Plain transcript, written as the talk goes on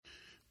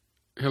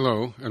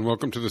Hello, and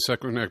welcome to the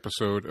second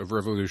episode of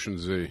Revolution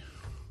Z.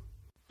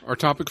 Our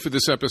topic for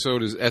this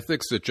episode is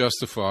ethics that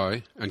justify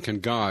and can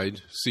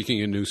guide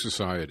seeking a new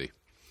society.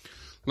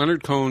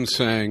 Leonard Cohen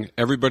sang,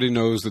 "Everybody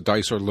knows the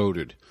dice are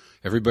loaded.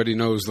 Everybody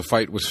knows the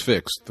fight was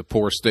fixed. The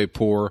poor stay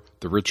poor,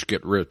 the rich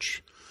get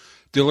rich."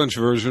 Dylan's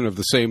version of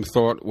the same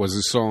thought was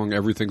his song,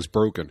 "Everything's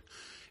Broken."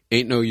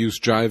 Ain't no use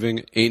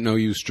jiving, ain't no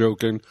use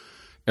joking,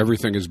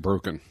 everything is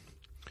broken.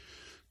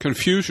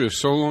 Confucius,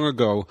 so long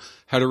ago,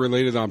 had a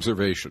related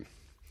observation.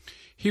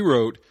 He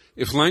wrote,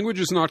 "If language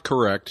is not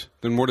correct,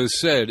 then what is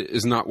said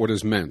is not what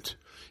is meant.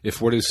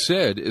 If what is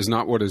said is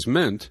not what is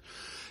meant,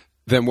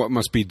 then what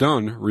must be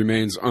done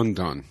remains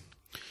undone.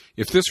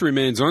 If this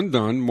remains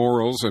undone,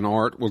 morals and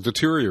art will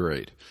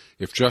deteriorate.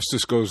 If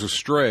justice goes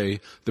astray,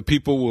 the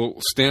people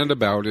will stand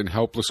about in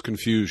helpless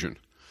confusion.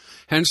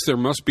 Hence, there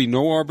must be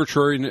no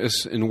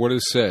arbitrariness in what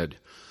is said.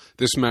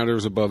 This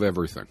matters above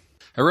everything."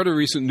 I read a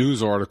recent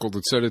news article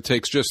that said it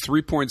takes just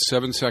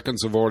 3.7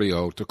 seconds of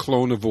audio to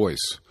clone a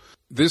voice.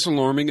 This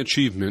alarming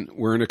achievement,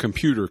 wherein a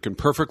computer can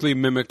perfectly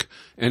mimic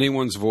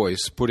anyone's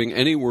voice, putting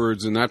any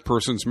words in that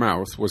person's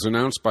mouth, was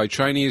announced by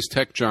Chinese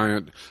tech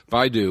giant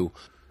Baidu.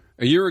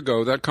 A year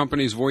ago, that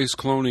company's voice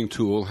cloning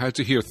tool had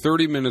to hear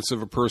 30 minutes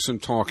of a person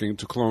talking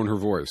to clone her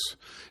voice.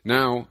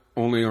 Now,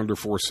 only under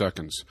 4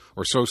 seconds,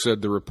 or so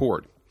said the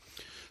report.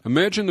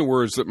 Imagine the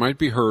words that might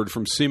be heard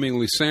from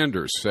seemingly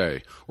Sanders,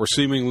 say, or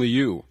seemingly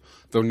you,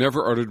 though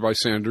never uttered by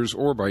Sanders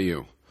or by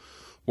you.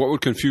 What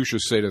would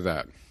Confucius say to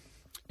that?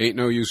 Ain't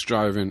no use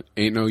jiving,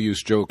 ain't no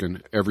use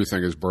joking,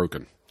 everything is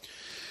broken.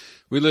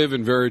 We live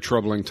in very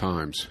troubling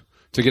times.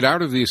 To get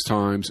out of these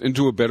times,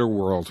 into a better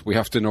world, we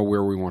have to know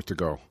where we want to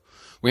go.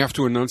 We have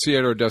to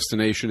enunciate our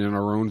destination in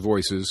our own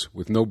voices,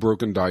 with no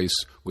broken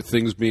dice, with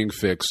things being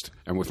fixed,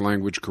 and with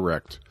language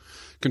correct.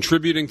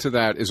 Contributing to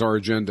that is our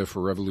agenda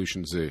for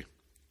Revolution Z.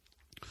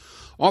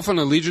 Often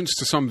allegiance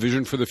to some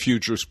vision for the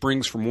future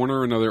springs from one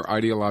or another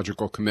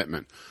ideological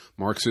commitment.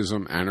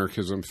 Marxism,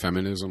 anarchism,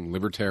 feminism,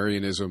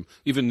 libertarianism,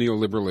 even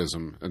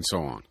neoliberalism, and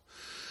so on.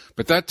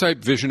 But that type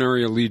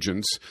visionary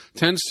allegiance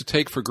tends to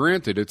take for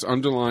granted its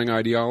underlying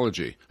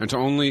ideology and to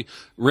only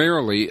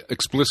rarely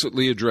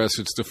explicitly address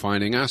its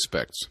defining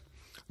aspects.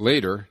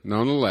 Later,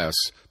 nonetheless,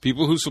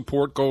 people who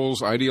support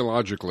goals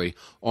ideologically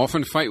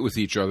often fight with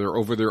each other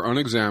over their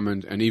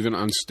unexamined and even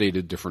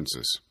unstated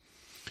differences.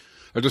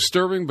 A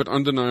disturbing but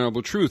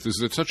undeniable truth is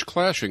that such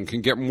clashing can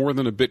get more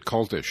than a bit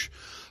cultish.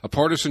 A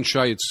partisan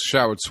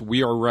shouts,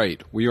 "We are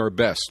right, we are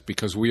best,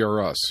 because we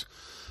are us."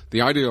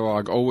 The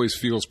ideologue always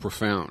feels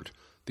profound.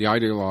 The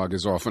ideologue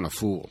is often a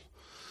fool.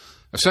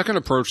 A second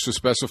approach to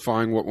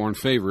specifying what one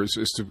favors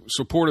is to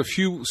support a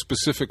few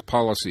specific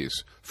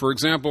policies. For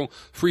example,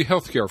 free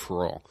healthcare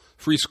for all,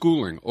 free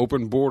schooling,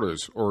 open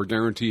borders, or a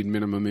guaranteed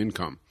minimum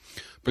income.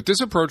 But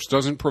this approach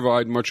doesn't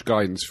provide much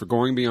guidance for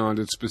going beyond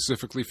its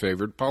specifically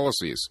favored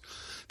policies.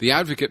 The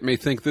advocate may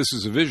think this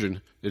is a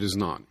vision. It is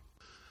not.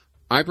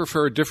 I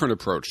prefer a different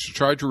approach to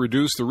try to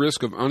reduce the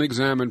risk of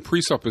unexamined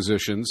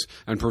presuppositions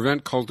and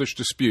prevent cultish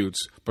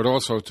disputes, but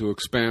also to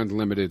expand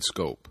limited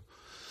scope.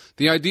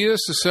 The idea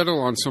is to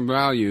settle on some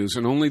values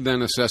and only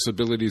then assess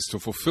abilities to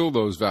fulfill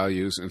those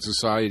values in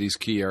society's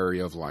key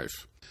area of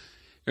life.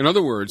 In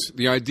other words,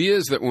 the idea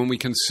is that when we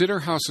consider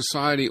how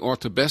society ought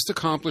to best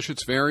accomplish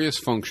its various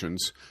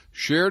functions,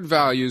 shared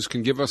values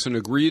can give us an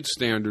agreed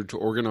standard to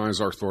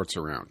organize our thoughts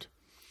around.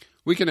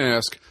 We can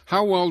ask,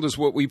 how well does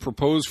what we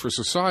propose for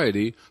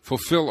society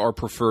fulfill our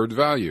preferred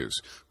values,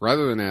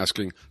 rather than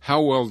asking,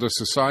 how well does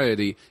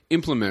society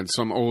implement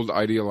some old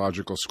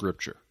ideological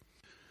scripture?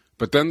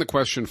 But then the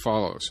question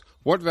follows,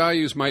 what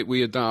values might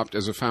we adopt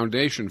as a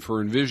foundation for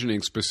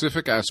envisioning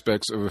specific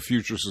aspects of a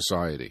future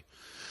society?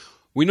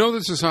 We know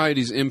that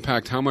societies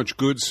impact how much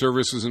goods,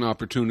 services, and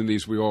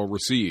opportunities we all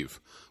receive.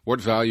 What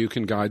value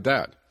can guide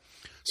that?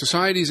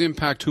 Societies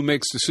impact who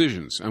makes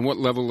decisions and what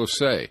level of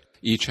say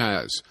each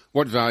has.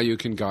 What value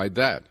can guide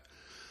that?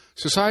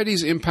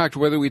 Societies impact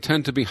whether we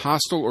tend to be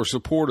hostile or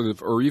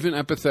supportive or even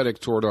empathetic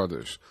toward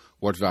others.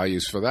 What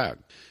values for that?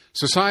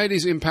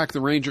 Societies impact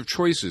the range of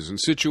choices and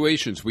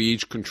situations we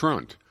each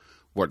confront.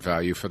 What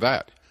value for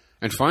that?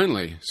 And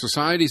finally,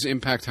 societies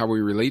impact how we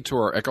relate to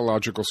our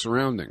ecological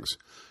surroundings.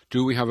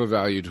 Do we have a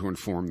value to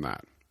inform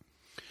that?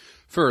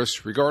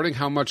 First, regarding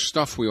how much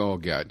stuff we all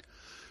get,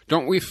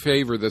 don't we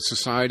favor that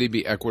society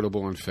be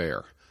equitable and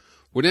fair?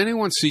 Would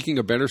anyone seeking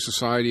a better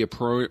society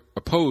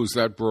oppose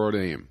that broad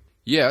aim?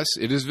 Yes,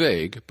 it is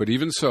vague, but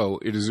even so,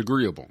 it is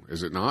agreeable,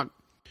 is it not?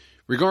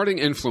 Regarding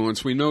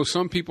influence, we know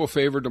some people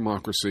favor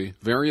democracy,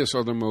 various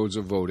other modes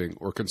of voting,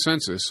 or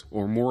consensus,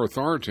 or more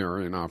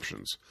authoritarian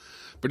options.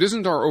 But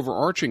isn't our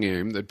overarching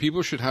aim that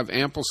people should have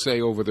ample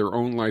say over their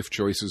own life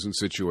choices and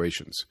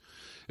situations?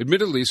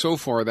 Admittedly, so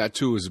far that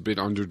too is a bit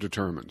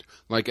underdetermined,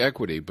 like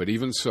equity, but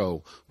even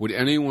so, would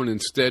anyone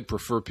instead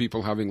prefer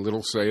people having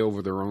little say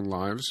over their own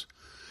lives?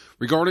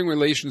 Regarding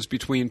relations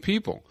between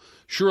people,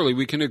 surely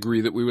we can agree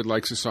that we would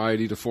like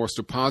society to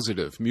foster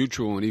positive,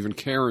 mutual, and even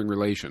caring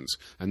relations,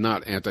 and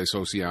not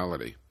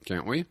antisociality,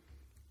 can't we?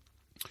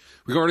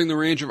 Regarding the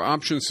range of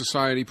options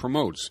society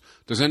promotes,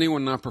 does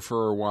anyone not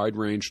prefer a wide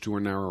range to a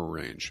narrow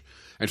range?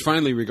 And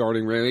finally,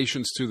 regarding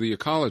relations to the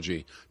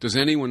ecology, does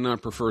anyone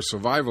not prefer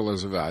survival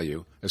as a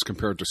value as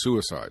compared to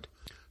suicide?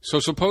 So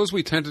suppose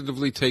we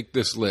tentatively take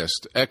this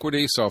list,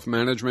 equity,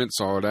 self-management,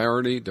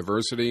 solidarity,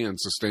 diversity, and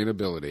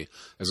sustainability,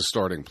 as a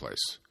starting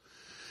place.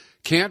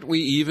 Can't we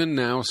even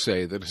now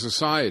say that a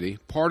society,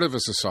 part of a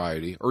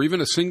society, or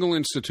even a single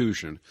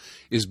institution,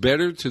 is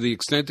better to the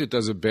extent it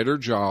does a better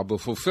job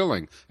of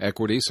fulfilling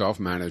equity,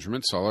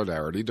 self-management,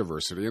 solidarity,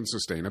 diversity, and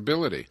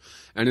sustainability,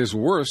 and is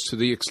worse to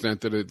the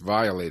extent that it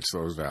violates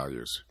those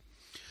values?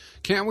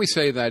 Can't we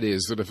say, that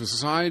is, that if a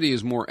society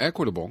is more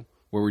equitable,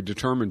 where we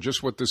determine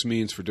just what this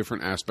means for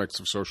different aspects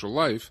of social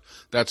life,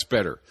 that's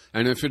better,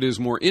 and if it is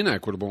more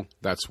inequitable,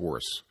 that's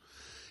worse?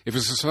 If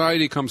a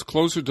society comes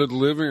closer to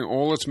delivering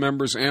all its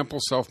members ample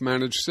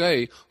self-managed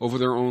say over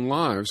their own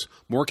lives,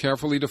 more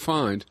carefully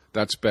defined,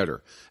 that's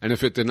better. And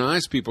if it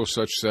denies people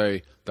such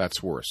say,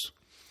 that's worse.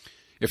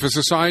 If a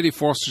society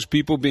fosters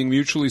people being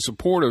mutually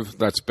supportive,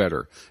 that's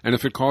better. And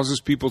if it causes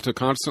people to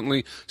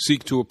constantly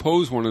seek to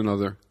oppose one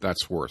another,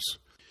 that's worse.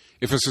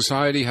 If a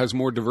society has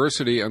more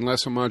diversity and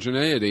less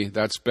homogeneity,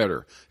 that's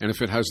better. And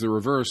if it has the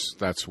reverse,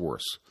 that's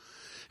worse.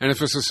 And if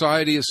a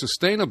society is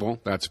sustainable,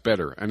 that's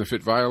better. And if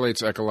it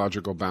violates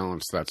ecological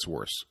balance, that's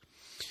worse.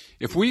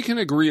 If we can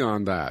agree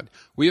on that,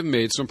 we have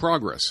made some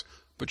progress.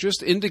 But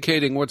just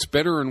indicating what's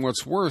better and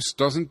what's worse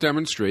doesn't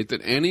demonstrate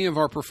that any of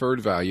our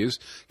preferred values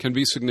can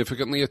be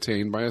significantly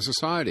attained by a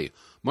society,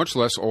 much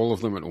less all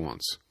of them at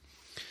once.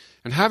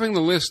 And having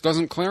the list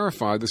doesn't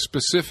clarify the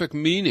specific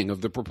meaning of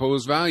the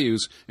proposed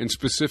values in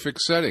specific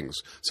settings,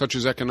 such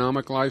as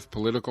economic life,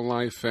 political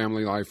life,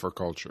 family life, or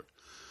culture.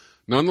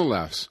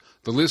 Nonetheless,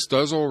 the list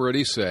does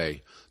already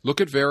say,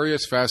 look at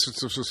various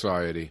facets of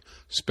society,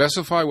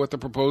 specify what the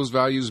proposed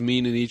values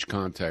mean in each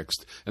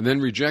context, and then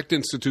reject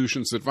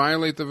institutions that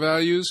violate the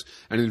values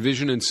and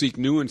envision and seek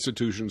new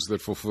institutions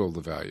that fulfill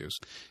the values.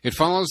 It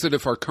follows that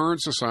if our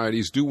current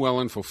societies do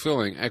well in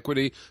fulfilling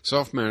equity,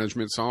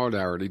 self-management,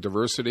 solidarity,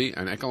 diversity,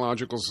 and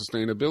ecological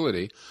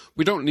sustainability,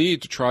 we don't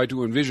need to try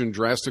to envision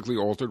drastically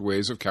altered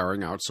ways of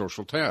carrying out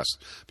social tasks,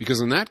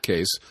 because in that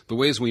case, the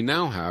ways we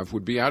now have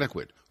would be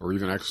adequate or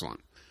even excellent.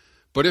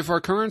 But if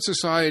our current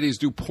societies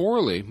do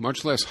poorly,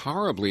 much less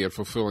horribly, at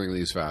fulfilling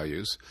these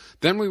values,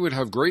 then we would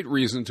have great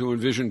reason to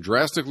envision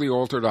drastically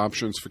altered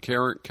options for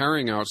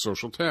carrying out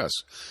social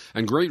tasks,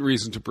 and great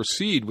reason to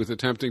proceed with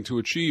attempting to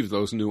achieve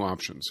those new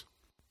options.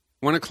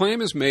 When a claim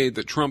is made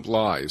that Trump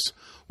lies,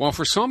 while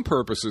for some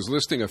purposes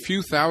listing a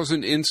few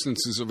thousand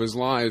instances of his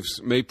lies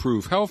may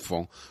prove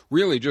helpful,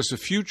 really just a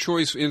few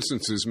choice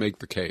instances make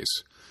the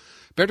case.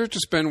 Better to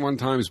spend one's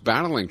time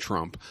battling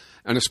Trump,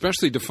 and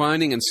especially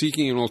defining and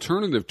seeking an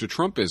alternative to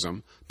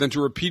Trumpism, than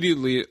to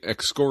repeatedly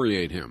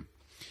excoriate him.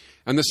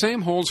 And the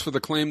same holds for the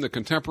claim that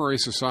contemporary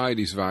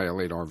societies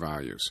violate our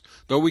values.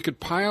 Though we could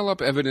pile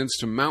up evidence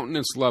to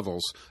mountainous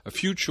levels, a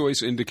few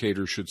choice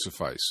indicators should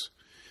suffice.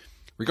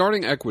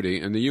 Regarding equity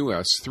in the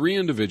U.S., 3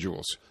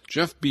 individuals,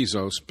 Jeff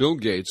Bezos, Bill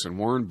Gates, and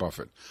Warren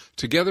Buffett,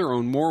 together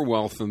own more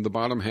wealth than the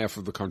bottom half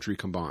of the country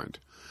combined.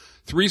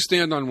 3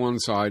 stand on one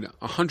side,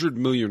 100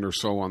 million or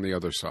so on the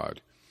other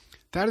side.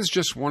 That is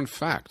just one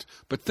fact,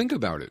 but think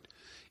about it.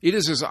 It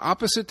is as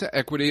opposite to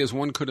equity as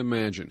one could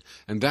imagine,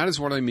 and that is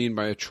what I mean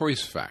by a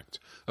choice fact.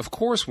 Of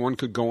course, one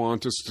could go on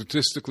to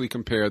statistically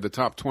compare the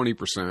top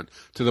 20%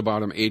 to the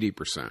bottom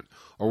 80%,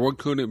 or one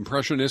could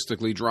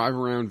impressionistically drive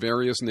around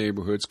various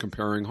neighborhoods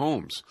comparing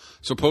homes,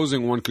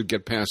 supposing one could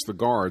get past the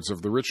guards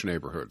of the rich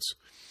neighborhoods.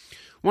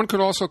 One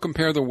could also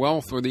compare the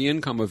wealth or the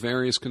income of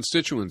various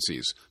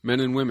constituencies, men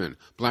and women,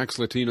 blacks,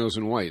 Latinos,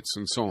 and whites,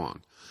 and so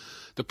on.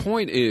 The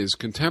point is,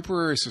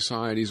 contemporary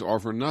societies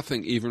offer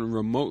nothing even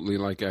remotely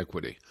like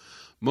equity.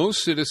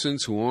 Most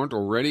citizens who aren't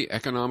already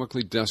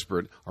economically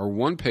desperate are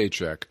one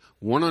paycheck,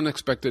 one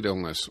unexpected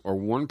illness, or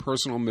one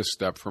personal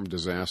misstep from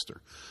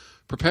disaster.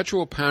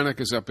 Perpetual panic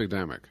is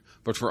epidemic,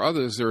 but for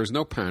others there is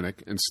no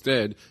panic,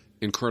 instead,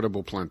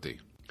 incredible plenty.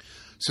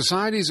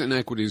 Societies'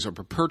 inequities are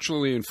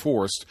perpetually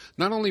enforced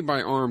not only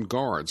by armed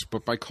guards,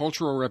 but by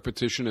cultural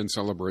repetition and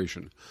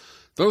celebration.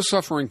 Those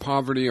suffering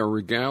poverty are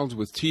regaled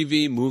with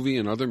TV, movie,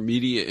 and other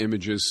media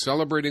images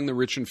celebrating the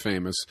rich and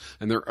famous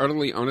and their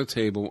utterly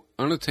unattainable,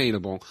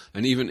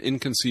 and even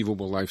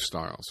inconceivable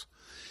lifestyles.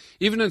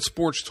 Even in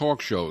sports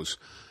talk shows,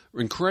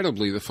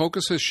 incredibly, the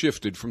focus has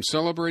shifted from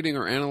celebrating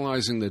or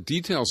analyzing the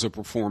details of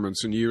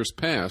performance in years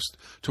past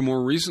to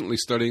more recently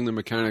studying the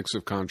mechanics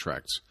of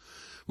contracts.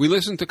 We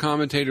listen to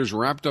commentators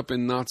wrapped up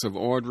in knots of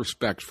awed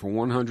respect for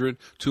 $100,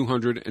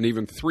 $200, and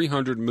even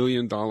 $300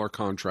 million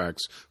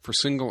contracts for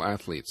single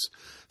athletes.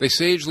 They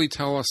sagely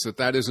tell us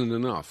that isn't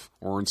enough,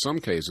 or in some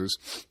cases,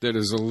 that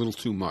is a little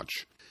too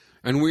much.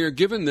 And we are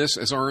given this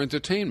as our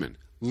entertainment,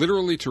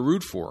 literally to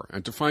root for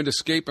and to find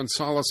escape and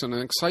solace and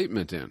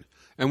excitement in.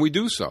 And we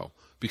do so,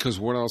 because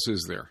what else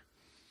is there?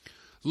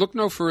 Look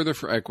no further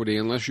for equity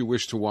unless you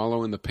wish to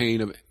wallow in the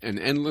pain of an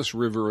endless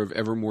river of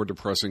ever more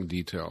depressing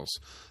details.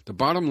 The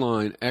bottom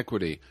line,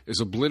 equity, is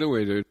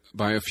obliterated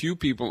by a few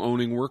people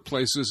owning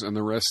workplaces and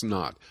the rest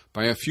not,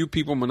 by a few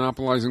people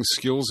monopolizing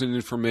skills and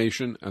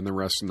information and the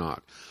rest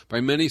not,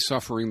 by many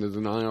suffering the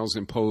denials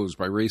imposed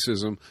by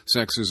racism,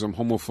 sexism,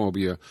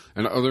 homophobia,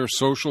 and other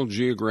social,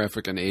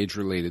 geographic, and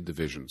age-related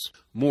divisions.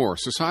 More,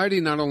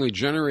 society not only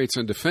generates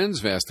and defends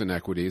vast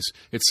inequities,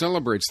 it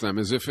celebrates them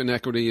as if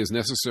inequity is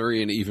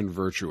necessary and even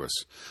virtuous.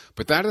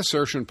 But that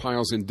assertion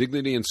piles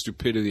indignity and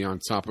stupidity on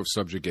top of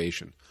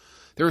subjugation.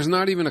 There is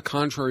not even a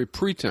contrary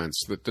pretense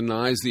that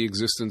denies the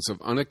existence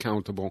of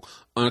unaccountable,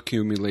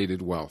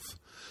 unaccumulated wealth.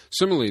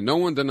 Similarly, no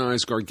one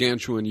denies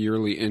gargantuan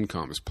yearly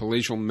incomes,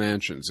 palatial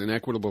mansions,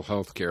 inequitable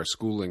health care,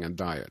 schooling, and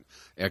diet.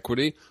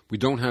 Equity? We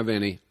don't have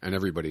any, and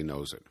everybody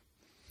knows it.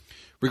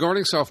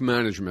 Regarding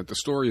self-management, the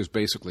story is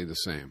basically the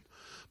same.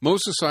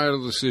 Most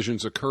societal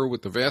decisions occur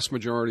with the vast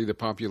majority of the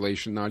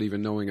population not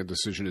even knowing a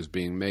decision is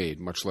being made,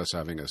 much less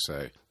having a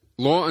say.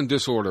 Law and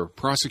disorder,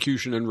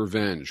 prosecution and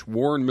revenge,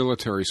 war and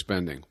military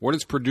spending, what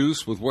is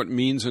produced with what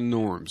means and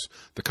norms,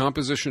 the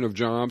composition of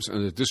jobs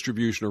and the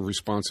distribution of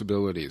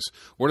responsibilities,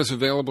 what is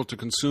available to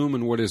consume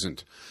and what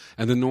isn't,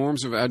 and the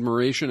norms of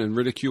admiration and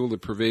ridicule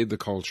that pervade the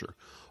culture.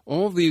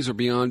 All of these are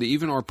beyond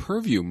even our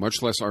purview,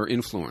 much less our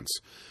influence.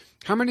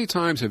 How many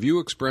times have you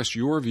expressed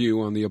your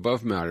view on the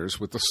above matters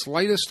with the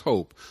slightest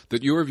hope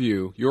that your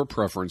view, your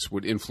preference,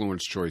 would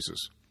influence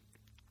choices?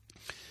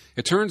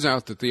 It turns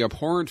out that the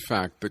abhorrent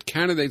fact that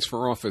candidates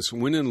for office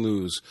win and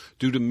lose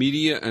due to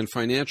media and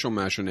financial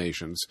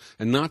machinations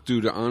and not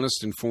due to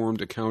honest,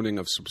 informed accounting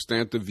of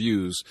substantive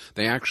views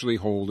they actually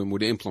hold and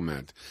would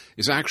implement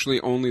is actually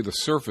only the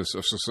surface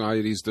of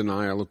society's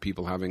denial of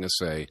people having a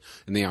say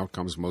in the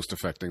outcomes most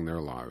affecting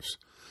their lives.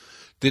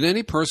 Did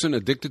any person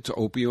addicted to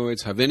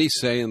opioids have any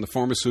say in the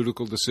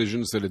pharmaceutical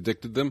decisions that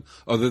addicted them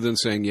other than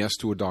saying yes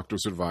to a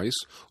doctor's advice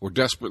or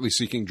desperately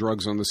seeking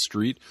drugs on the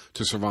street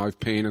to survive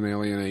pain and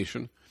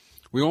alienation?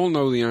 We all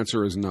know the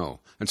answer is no,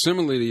 and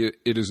similarly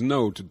it is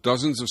no to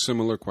dozens of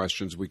similar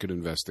questions we could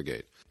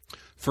investigate.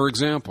 For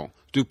example,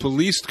 do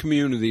policed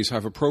communities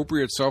have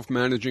appropriate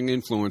self-managing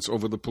influence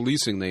over the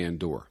policing they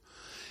endure?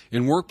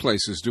 In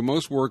workplaces, do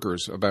most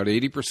workers, about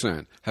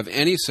 80%, have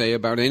any say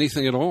about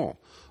anything at all?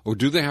 Or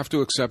do they have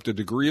to accept a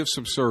degree of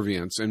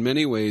subservience, in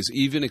many ways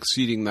even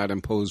exceeding that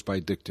imposed by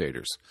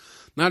dictators?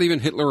 Not even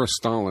Hitler or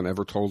Stalin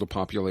ever told a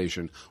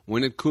population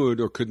when it could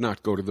or could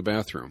not go to the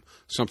bathroom,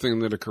 something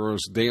that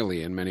occurs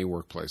daily in many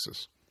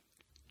workplaces.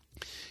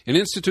 In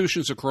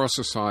institutions across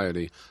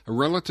society, a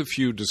relative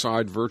few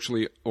decide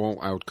virtually all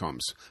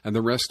outcomes, and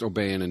the rest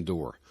obey and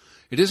endure.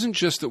 It isn't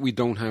just that we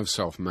don't have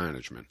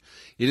self-management.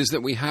 It is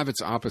that we have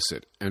its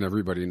opposite, and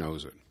everybody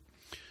knows it.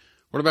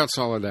 What about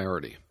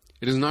solidarity?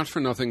 It is not for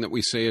nothing that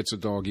we say it's a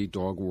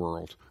dog-eat-dog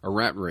world, a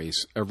rat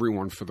race,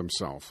 everyone for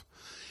themselves.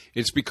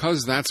 It's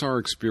because that's our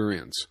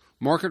experience.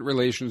 Market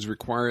relations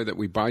require that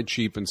we buy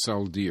cheap and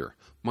sell dear.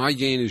 My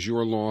gain is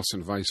your loss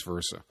and vice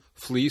versa.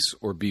 Fleece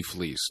or be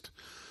fleeced.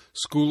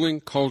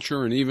 Schooling,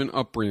 culture, and even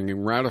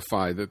upbringing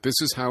ratify that this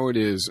is how it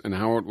is and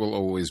how it will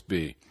always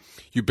be.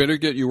 You better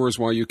get yours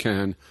while you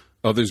can,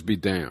 others be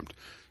damned.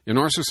 In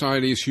our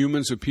societies,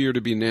 humans appear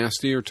to be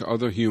nastier to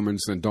other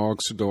humans than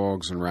dogs to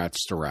dogs and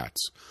rats to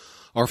rats.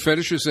 Our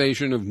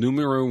fetishization of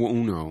numero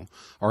uno,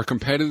 our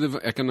competitive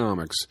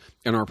economics,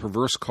 and our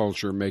perverse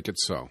culture make it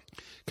so.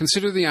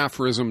 Consider the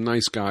aphorism,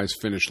 nice guys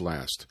finish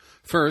last.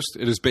 First,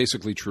 it is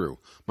basically true.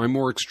 My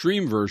more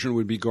extreme version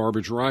would be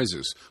garbage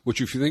rises,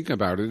 which if you think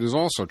about it is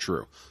also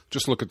true.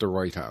 Just look at the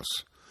White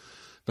House.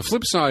 The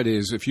flip side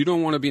is, if you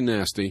don't want to be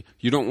nasty,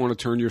 you don't want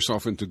to turn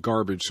yourself into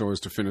garbage so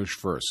as to finish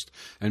first.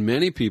 And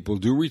many people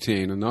do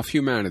retain enough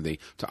humanity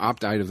to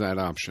opt out of that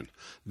option.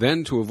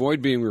 Then, to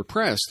avoid being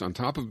repressed, on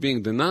top of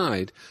being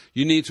denied,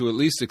 you need to at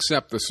least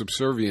accept the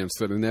subservience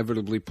that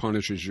inevitably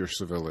punishes your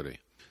civility.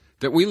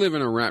 That we live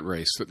in a rat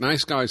race, that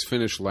nice guys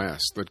finish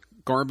last, that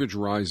garbage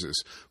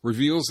rises,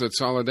 reveals that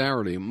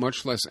solidarity,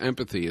 much less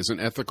empathy, is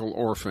an ethical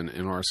orphan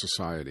in our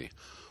society.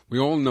 We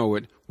all know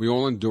it, we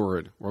all endure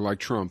it, or like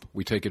Trump,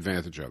 we take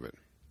advantage of it.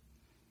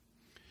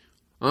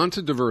 On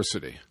to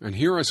diversity, and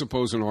here I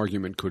suppose an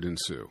argument could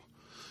ensue.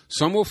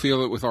 Some will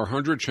feel that with our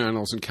 100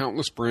 channels and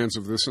countless brands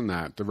of this and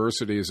that,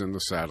 diversity is in the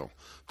saddle,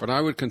 but I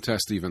would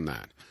contest even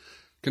that.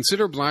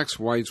 Consider blacks,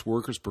 whites,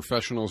 workers,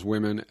 professionals,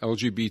 women,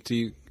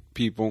 LGBT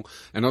people,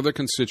 and other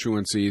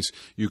constituencies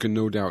you can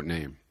no doubt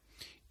name.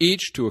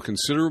 Each, to a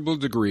considerable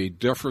degree,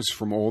 differs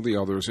from all the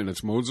others in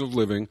its modes of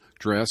living,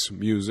 dress,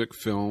 music,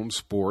 film,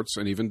 sports,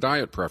 and even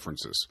diet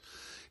preferences.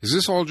 Is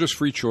this all just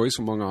free choice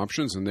among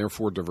options and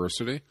therefore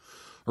diversity?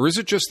 Or is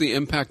it just the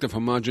impact of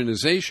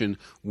homogenization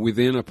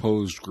within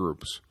opposed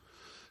groups?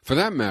 For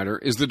that matter,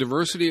 is the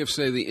diversity of,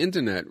 say, the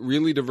Internet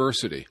really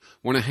diversity,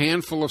 when a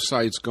handful of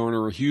sites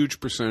garner a huge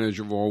percentage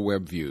of all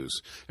web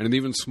views, and an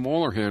even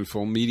smaller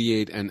handful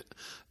mediate an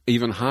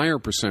even higher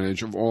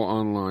percentage of all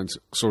online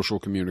social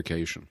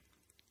communication?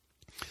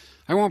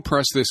 I won't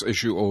press this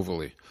issue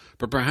overly,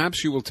 but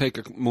perhaps you will take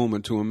a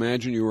moment to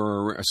imagine you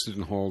are arrested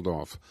and hauled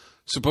off.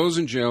 Suppose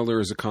in jail there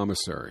is a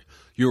commissary.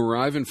 You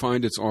arrive and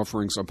find its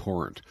offerings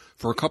abhorrent.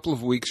 For a couple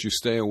of weeks you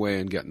stay away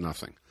and get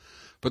nothing.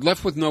 But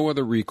left with no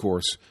other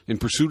recourse, in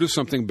pursuit of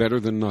something better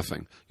than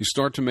nothing, you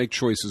start to make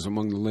choices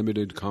among the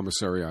limited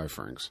commissary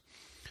offerings.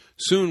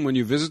 Soon, when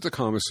you visit the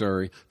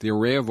commissary, the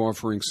array of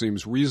offerings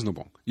seems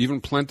reasonable, even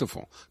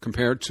plentiful,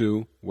 compared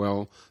to,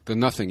 well, the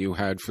nothing you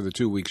had for the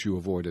 2 weeks you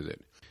avoided it.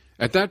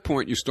 At that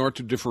point, you start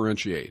to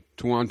differentiate,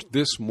 to want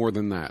this more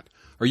than that.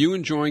 Are you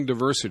enjoying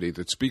diversity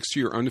that speaks to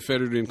your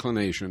unfettered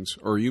inclinations,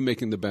 or are you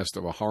making the best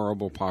of a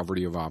horrible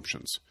poverty of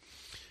options?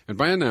 And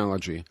by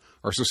analogy,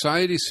 are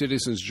society's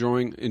citizens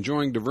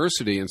enjoying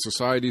diversity in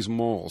society's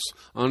malls,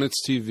 on its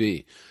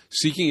TV,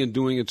 seeking and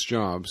doing its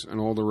jobs, and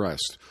all the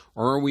rest?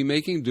 Or are we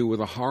making do with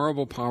a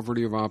horrible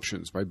poverty of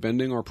options by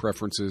bending our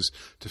preferences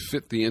to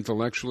fit the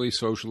intellectually,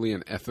 socially,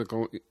 and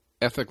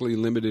ethically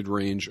limited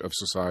range of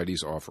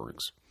society's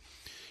offerings?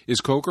 Is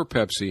Coke or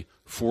Pepsi,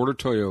 Ford or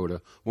Toyota,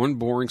 one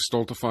boring,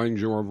 stultifying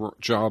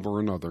job or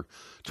another,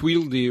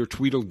 Tweedledee or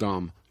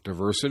Tweedledum,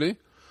 diversity?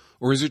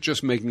 Or is it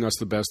just making us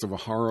the best of a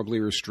horribly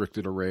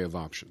restricted array of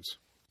options?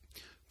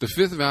 The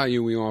fifth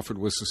value we offered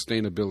was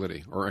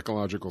sustainability, or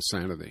ecological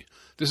sanity.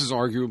 This is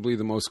arguably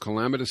the most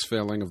calamitous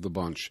failing of the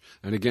bunch,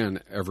 and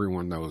again,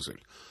 everyone knows it.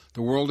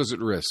 The world is at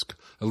risk.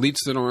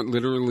 Elites that aren't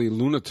literally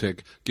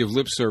lunatic give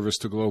lip service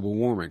to global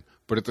warming,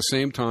 but at the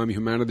same time,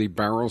 humanity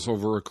barrels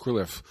over a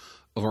cliff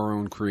of our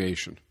own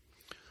creation.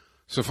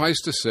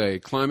 Suffice to say,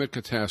 climate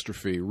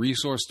catastrophe,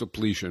 resource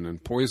depletion,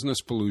 and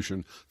poisonous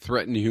pollution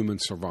threaten human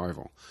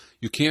survival.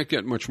 You can't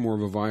get much more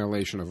of a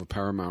violation of a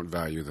paramount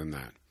value than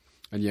that.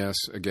 And yes,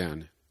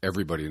 again,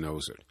 everybody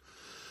knows it.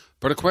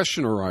 But a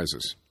question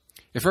arises.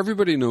 If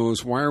everybody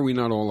knows, why are we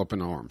not all up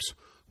in arms?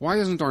 Why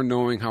isn't our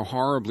knowing how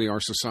horribly our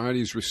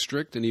societies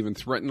restrict and even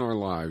threaten our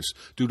lives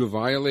due to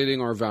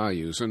violating our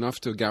values enough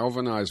to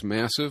galvanize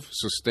massive,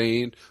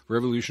 sustained,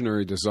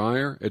 revolutionary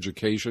desire,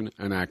 education,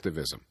 and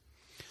activism?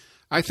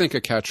 I think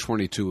a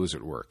catch-22 is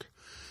at work.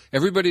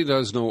 Everybody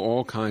does know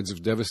all kinds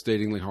of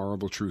devastatingly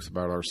horrible truth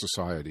about our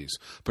societies,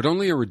 but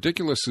only a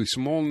ridiculously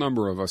small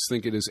number of us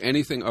think it is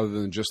anything other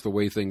than just the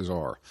way things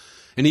are.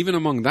 And even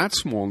among that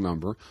small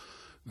number,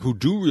 who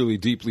do really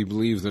deeply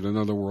believe that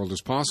another world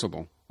is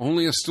possible,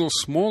 only a still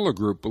smaller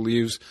group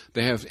believes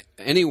they have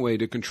any way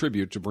to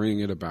contribute to bringing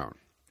it about.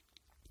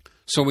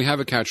 So we have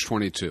a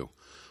catch-22.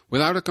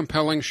 Without a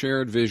compelling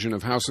shared vision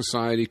of how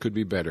society could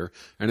be better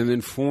and an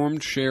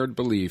informed shared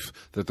belief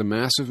that the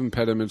massive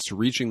impediments to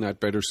reaching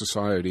that better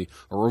society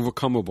are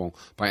overcomable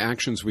by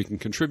actions we can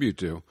contribute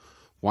to,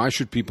 why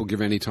should people give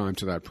any time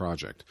to that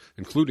project,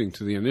 including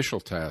to the initial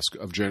task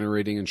of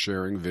generating and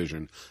sharing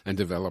vision and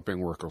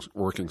developing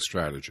working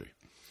strategy?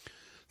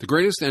 The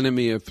greatest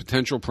enemy of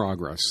potential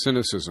progress,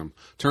 cynicism,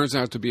 turns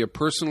out to be a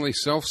personally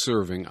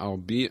self-serving,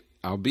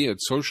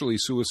 albeit socially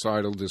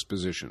suicidal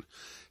disposition.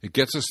 It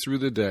gets us through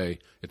the day.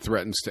 It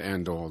threatens to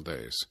end all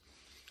days.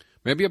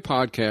 Maybe a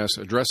podcast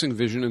addressing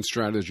vision and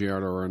strategy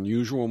at our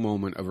unusual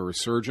moment of a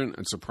resurgent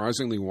and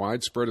surprisingly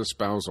widespread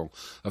espousal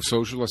of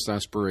socialist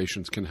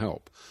aspirations can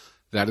help.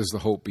 That is the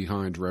hope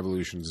behind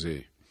Revolution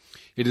Z.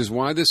 It is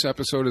why this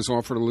episode has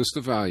offered a list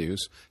of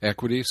values,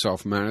 equity,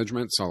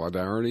 self-management,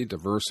 solidarity,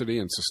 diversity,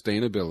 and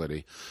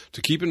sustainability,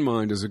 to keep in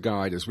mind as a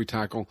guide as we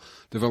tackle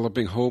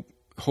developing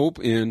hope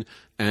in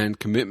and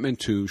commitment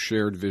to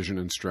shared vision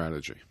and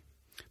strategy.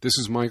 This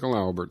is Michael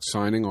Albert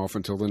signing off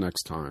until the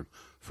next time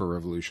for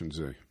Revolution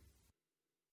Z.